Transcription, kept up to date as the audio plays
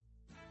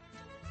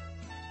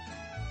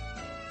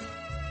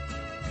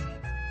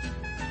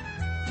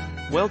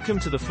Welcome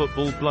to the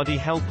Football Bloody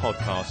Hell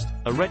podcast,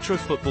 a retro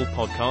football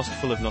podcast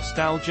full of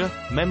nostalgia,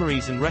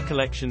 memories and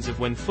recollections of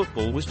when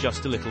football was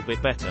just a little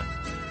bit better.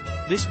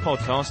 This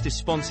podcast is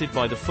sponsored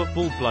by the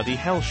Football Bloody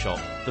Hell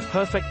shop, the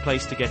perfect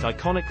place to get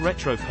iconic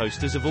retro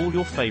posters of all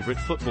your favorite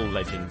football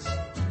legends.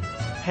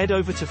 Head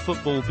over to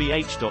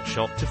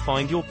footballbh.shop to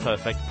find your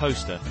perfect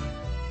poster.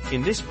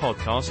 In this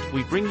podcast,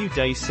 we bring you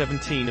day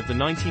 17 of the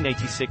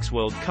 1986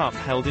 World Cup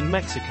held in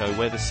Mexico,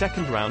 where the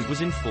second round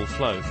was in full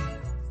flow.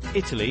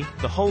 Italy,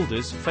 the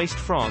holders, faced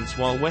France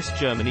while West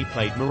Germany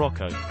played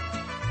Morocco.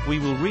 We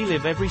will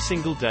relive every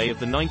single day of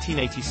the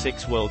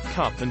 1986 World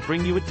Cup and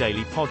bring you a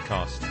daily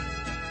podcast.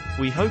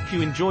 We hope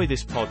you enjoy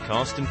this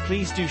podcast and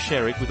please do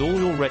share it with all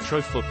your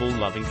retro football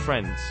loving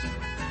friends.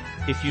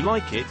 If you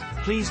like it,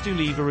 please do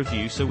leave a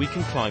review so we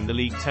can climb the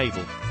league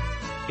table.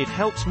 It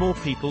helps more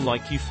people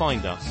like you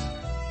find us.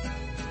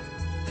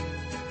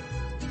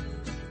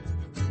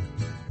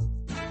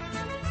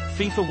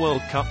 FIFA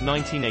World Cup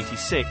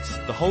 1986,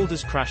 the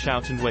holders crash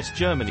out and West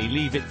Germany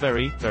leave it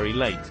very, very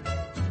late.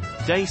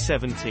 Day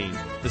 17,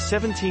 the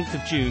 17th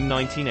of June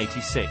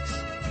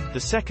 1986. The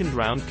second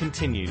round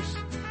continues.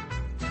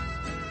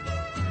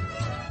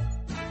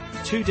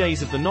 2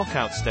 days of the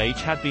knockout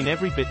stage had been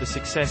every bit the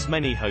success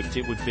many hoped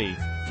it would be.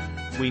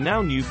 We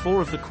now knew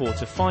 4 of the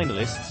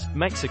quarter-finalists,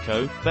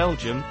 Mexico,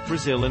 Belgium,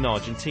 Brazil and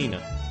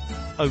Argentina.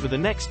 Over the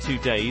next 2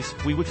 days,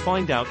 we would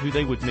find out who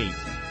they would meet.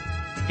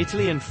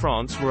 Italy and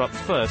France were up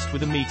first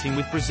with a meeting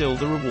with Brazil,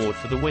 the reward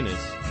for the winners.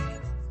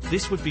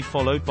 This would be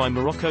followed by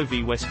Morocco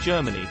v West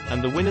Germany,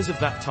 and the winners of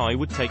that tie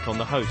would take on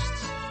the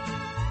hosts.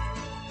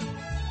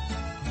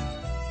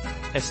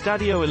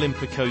 Estadio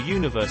Olimpico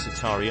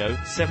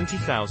Universitario,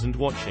 70,000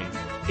 watching.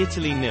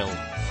 Italy 0,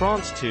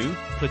 France 2,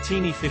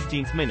 Platini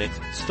 15th minute,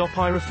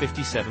 Stopira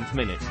 57th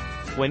minute.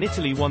 When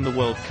Italy won the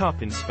World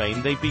Cup in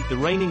Spain, they beat the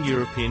reigning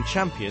European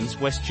champions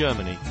West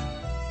Germany.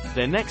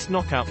 Their next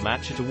knockout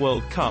match at a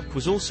World Cup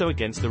was also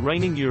against the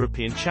reigning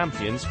European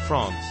champions,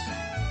 France.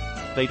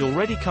 They'd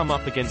already come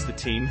up against the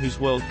team whose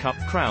World Cup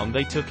crown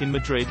they took in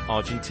Madrid,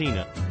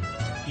 Argentina.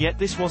 Yet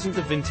this wasn't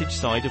the vintage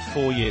side of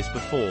 4 years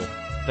before.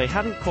 They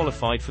hadn't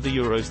qualified for the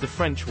Euros the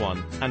French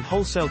won, and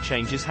wholesale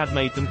changes had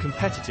made them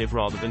competitive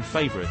rather than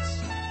favourites.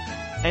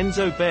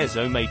 Enzo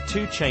Bearzot made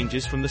 2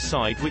 changes from the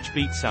side which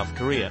beat South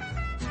Korea.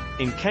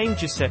 In came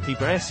Giuseppe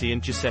Baresi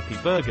and Giuseppe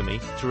Bergami,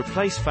 to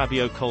replace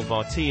Fabio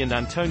Colvarti, and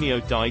Antonio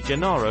Di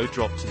Gennaro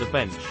dropped to the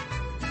bench.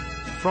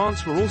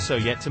 France were also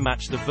yet to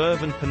match the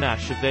verve and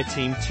panache of their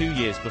team 2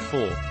 years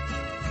before.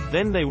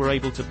 Then they were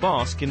able to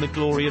bask in the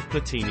glory of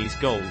Platini's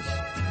goals.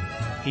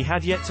 He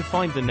had yet to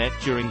find the net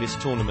during this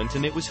tournament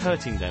and it was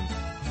hurting them.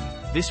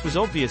 This was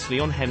obviously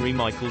on Henry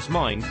Michael's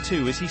mind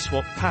too, as he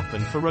swapped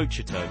Papin for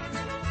Rochito.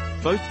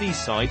 Both these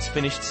sides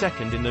finished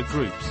second in their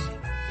groups.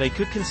 They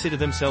could consider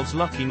themselves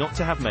lucky not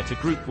to have met a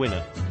group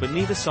winner, but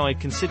neither side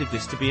considered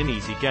this to be an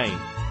easy game.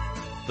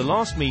 The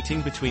last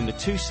meeting between the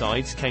two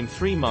sides came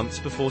 3 months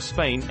before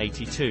Spain,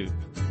 82.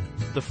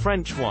 The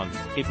French won.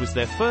 It was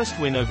their first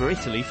win over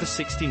Italy for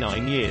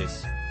 69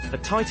 years. A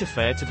tight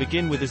affair to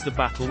begin with as the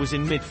battle was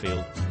in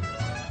midfield.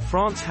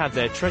 France had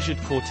their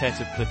treasured quartet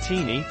of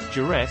Platini,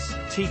 Jurès,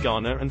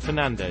 Tigana and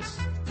Fernandez.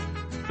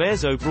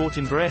 Bearzot brought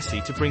in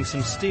Baresi to bring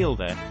some steel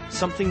there,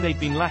 something they'd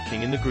been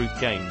lacking in the group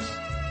games.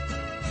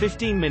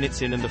 15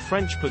 minutes in and the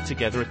French put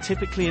together a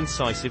typically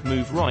incisive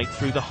move right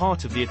through the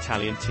heart of the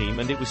Italian team,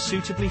 and it was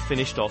suitably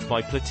finished off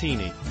by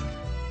Platini.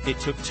 It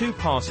took 2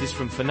 passes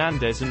from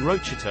Fernandez and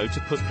Rochito to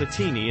put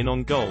Platini in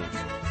on goal.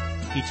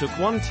 He took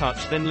 1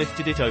 touch, then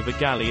lifted it over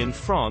Galli, and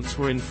France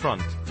were in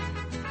front.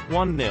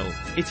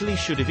 1-0. Italy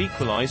should have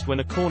equalized when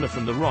a corner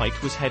from the right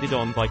was headed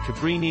on by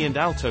Cabrini and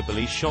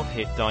Altobelli's shot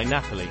hit Di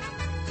Napoli.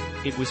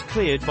 It was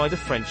cleared by the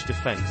French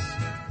defense.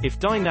 If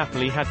Di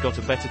Napoli had got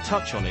a better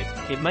touch on it,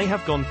 it may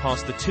have gone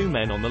past the 2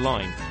 men on the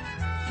line.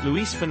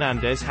 Luis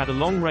Fernandez had a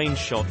long-range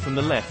shot from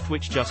the left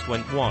which just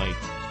went wide.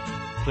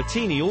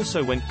 Platini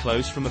also went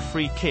close from a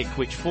free kick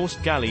which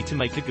forced Galli to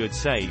make a good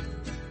save.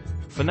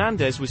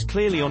 Fernandez was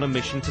clearly on a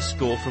mission to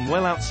score from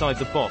well outside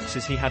the box,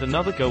 as he had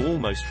another go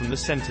almost from the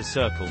center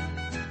circle.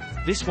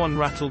 This one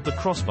rattled the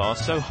crossbar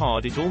so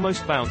hard it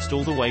almost bounced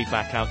all the way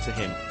back out to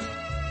him.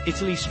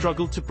 Italy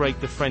struggled to break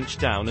the French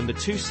down and the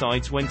two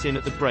sides went in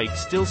at the break,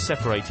 still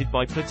separated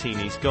by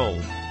Platini's goal.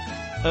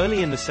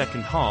 Early in the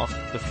second half,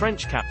 the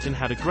French captain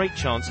had a great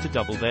chance to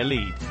double their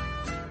lead.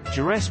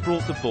 Jurès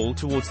brought the ball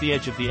towards the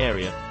edge of the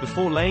area,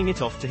 before laying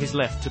it off to his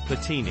left to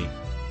Platini.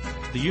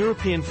 The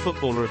European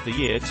Footballer of the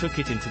Year took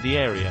it into the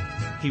area.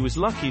 He was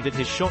lucky that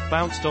his shot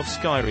bounced off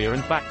Skyria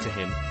and back to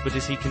him, but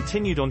as he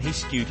continued on he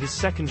skewed his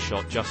second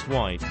shot just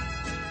wide.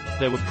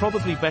 There were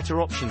probably better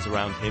options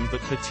around him, but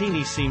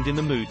Platini seemed in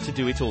the mood to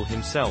do it all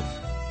himself.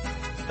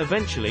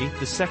 Eventually,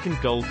 the second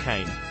goal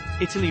came.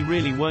 Italy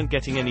really weren't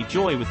getting any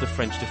joy with the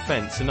French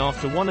defense, and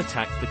after one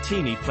attack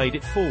Platini played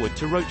it forward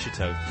to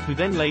Rochito, who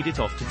then laid it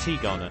off to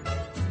Tigana.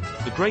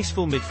 The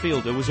graceful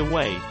midfielder was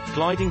away,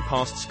 gliding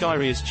past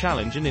Skyria's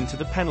challenge and into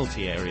the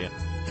penalty area.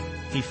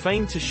 He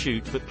feigned to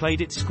shoot but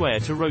played it square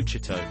to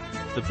Rochito.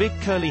 The big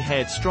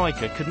curly-haired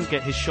striker couldn't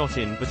get his shot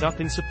in, but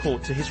up in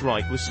support to his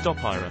right was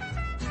Stopira.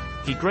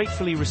 He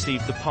gratefully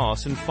received the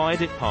pass and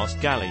fired it past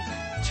Galli.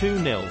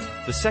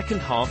 2-0. The second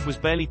half was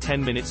barely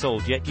 10 minutes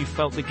old, yet you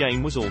felt the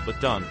game was all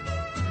but done.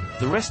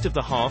 The rest of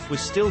the half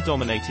was still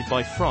dominated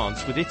by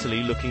France, with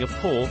Italy looking a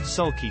poor,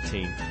 sulky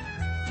team.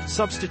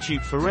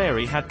 Substitute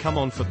Ferreri had come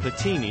on for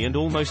Platini and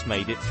almost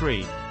made it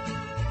 3.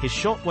 His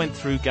shot went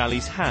through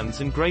Galli's hands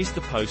and grazed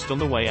the post on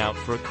the way out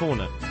for a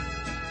corner.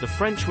 The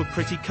French were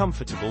pretty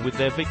comfortable with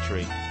their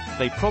victory.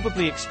 They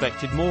probably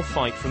expected more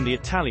fight from the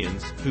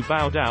Italians, who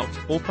bowed out,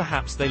 or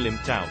perhaps they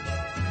limped out.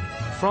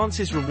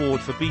 France's reward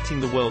for beating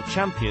the world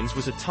champions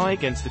was a tie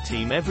against the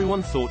team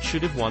everyone thought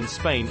should have won,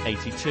 Spain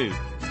 82.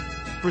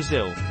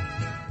 Brazil.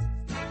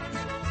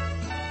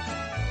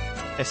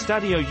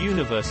 Estadio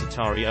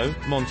Universitario,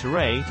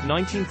 Monterrey,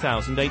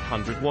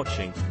 19,800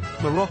 watching.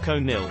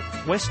 Morocco 0.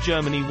 West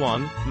Germany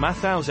 1,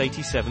 Matthau's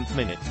 87th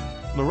minute.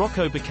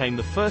 Morocco became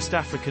the first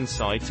African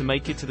side to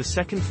make it to the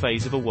second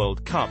phase of a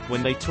World Cup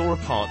when they tore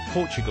apart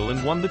Portugal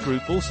and won the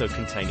group also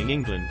containing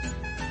England.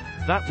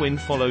 That win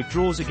followed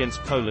draws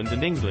against Poland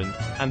and England,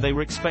 and they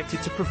were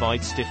expected to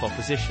provide stiff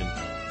opposition.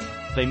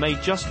 They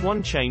made just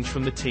one change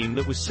from the team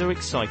that was so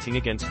exciting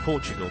against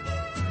Portugal.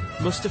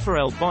 Mustafa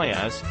El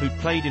Bayaz, who'd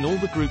played in all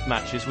the group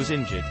matches, was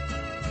injured.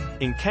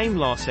 In came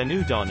Larsen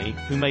Udani,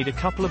 who made a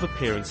couple of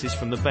appearances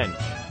from the bench.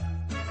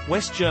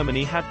 West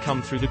Germany had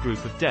come through the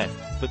group of death,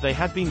 but they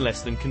had been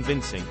less than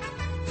convincing.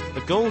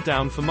 A goal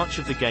down for much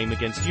of the game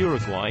against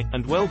Uruguay,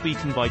 and well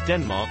beaten by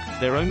Denmark,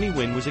 their only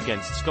win was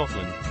against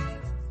Scotland.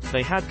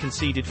 They had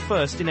conceded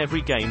first in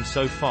every game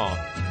so far.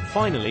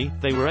 Finally,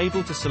 they were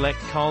able to select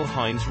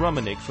Karl-Heinz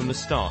Rummenigge from the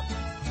start.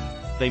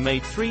 They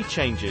made 3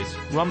 changes: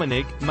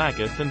 Rummenigge,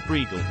 Magath and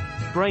Briegel.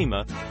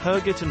 Bremer,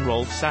 Herget and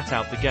Rolf sat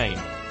out the game.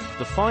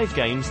 The 5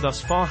 games thus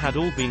far had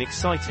all been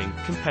exciting,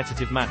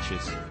 competitive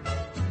matches.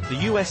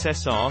 The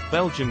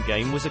USSR-Belgium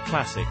game was a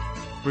classic.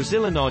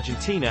 Brazil and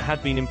Argentina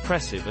had been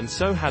impressive, and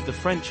so had the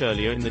French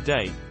earlier in the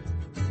day.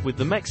 With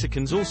the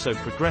Mexicans also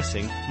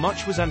progressing,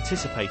 much was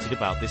anticipated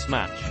about this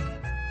match.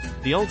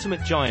 The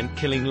ultimate giant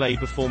killing lay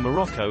before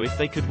Morocco if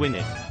they could win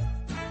it.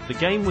 The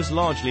game was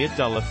largely a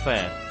dull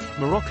affair.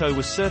 Morocco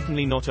was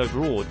certainly not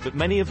overawed, but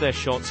many of their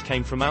shots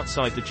came from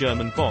outside the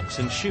German box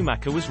and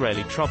Schumacher was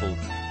rarely troubled.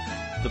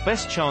 The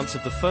best chance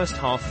of the first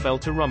half fell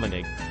to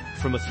Rummenigge.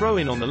 From a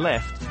throw-in on the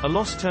left,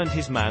 Alos turned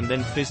his man,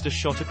 then fizzed a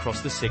shot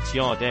across the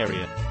 6-yard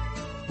area.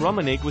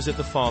 Rummenigge was at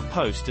the far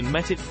post and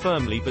met it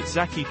firmly, but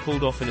Zaki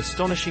pulled off an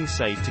astonishing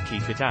save to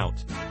keep it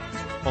out.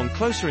 On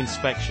closer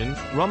inspection,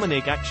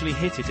 Rummenigge actually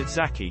hit it at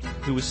Zaki,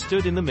 who was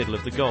stood in the middle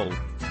of the goal.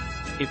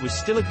 It was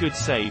still a good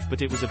save,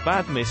 but it was a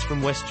bad miss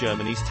from West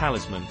Germany's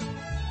talisman.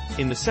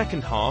 In the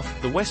second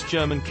half, the West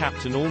German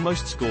captain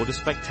almost scored a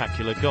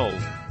spectacular goal.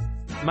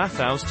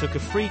 Matthäus took a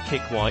free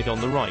kick wide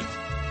on the right.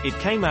 It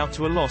came out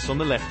to Alos on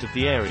the left of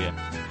the area.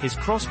 His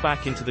cross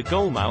back into the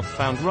goalmouth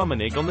found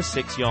Rummenigge on the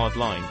 6-yard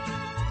line.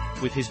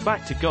 With his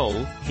back to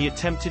goal, he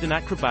attempted an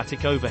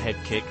acrobatic overhead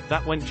kick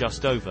that went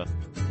just over.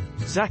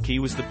 Zaki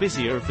was the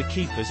busier of the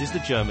keepers as the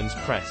Germans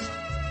pressed.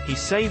 He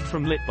saved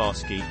from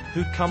Litbarski,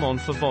 who'd come on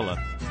for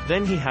Voller.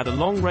 Then he had a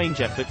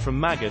long-range effort from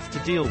Magath to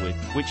deal with,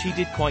 which he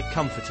did quite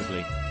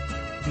comfortably.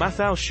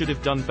 Matthäus should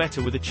have done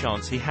better with a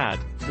chance he had,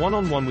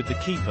 one-on-one with the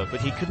keeper,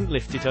 but he couldn't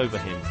lift it over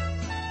him.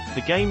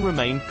 The game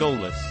remained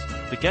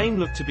goalless. The game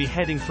looked to be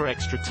heading for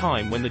extra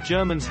time when the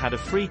Germans had a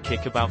free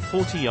kick about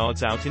 40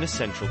 yards out in a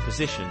central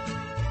position.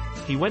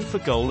 He went for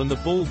goal and the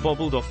ball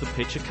bobbled off the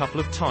pitch a couple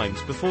of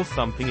times before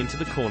thumping into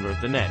the corner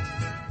of the net.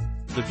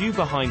 The view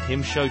behind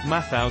him showed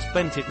Matthäus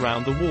bent it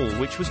round the wall,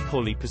 which was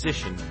poorly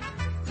positioned.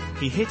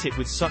 He hit it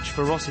with such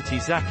ferocity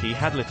Zaki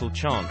had little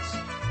chance.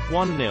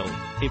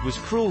 1-0. It was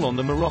cruel on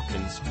the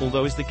Moroccans,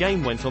 although as the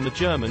game went on the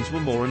Germans were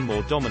more and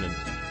more dominant.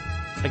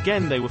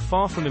 Again, they were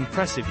far from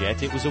impressive,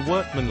 yet it was a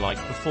workmanlike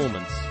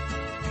performance.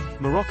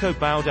 Morocco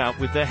bowed out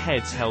with their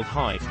heads held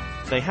high.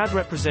 They had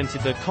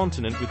represented their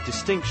continent with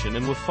distinction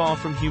and were far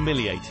from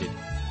humiliated.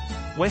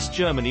 West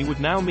Germany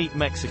would now meet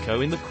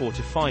Mexico in the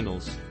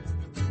quarter-finals.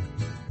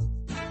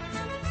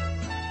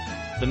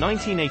 The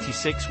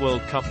 1986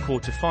 World Cup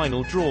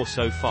quarter-final draw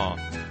so far: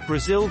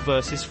 Brazil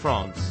versus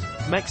France,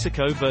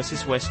 Mexico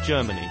versus West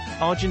Germany,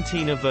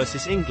 Argentina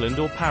versus England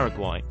or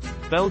Paraguay,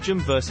 Belgium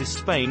versus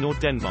Spain or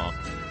Denmark.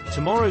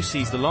 Tomorrow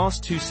sees the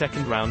last 2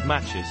 second-round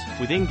matches,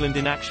 with England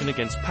in action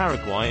against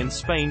Paraguay and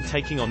Spain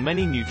taking on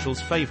many neutrals'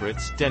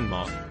 favourites,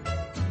 Denmark.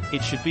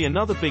 It should be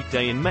another big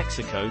day in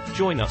Mexico.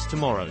 Join us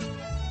tomorrow.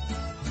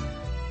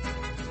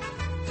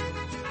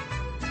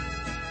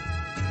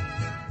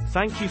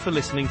 Thank you for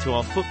listening to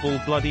our Football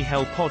Bloody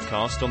Hell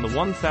podcast on the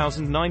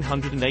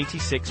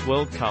 1986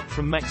 World Cup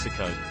from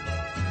Mexico.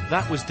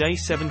 That was day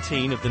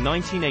 17 of the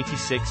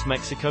 1986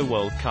 Mexico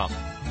World Cup.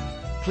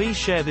 Please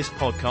share this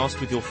podcast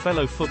with your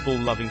fellow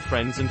football-loving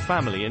friends and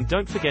family, and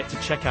don't forget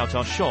to check out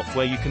our shop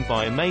where you can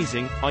buy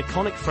amazing,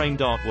 iconic framed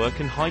artwork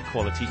and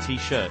high-quality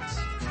t-shirts.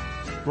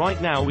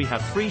 Right now we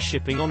have free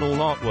shipping on all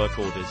artwork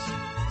orders.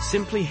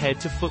 Simply head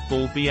to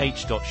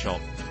footballbh.shop.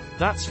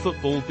 That's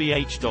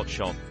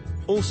footballbh.shop.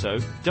 Also,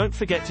 don't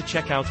forget to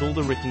check out all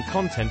the written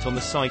content on the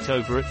site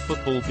over at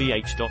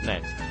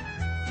footballbh.net.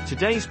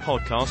 Today's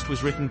podcast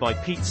was written by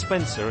Pete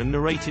Spencer and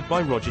narrated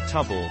by Roger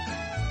Tuball.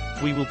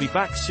 We will be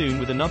back soon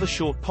with another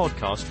short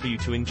podcast for you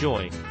to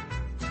enjoy.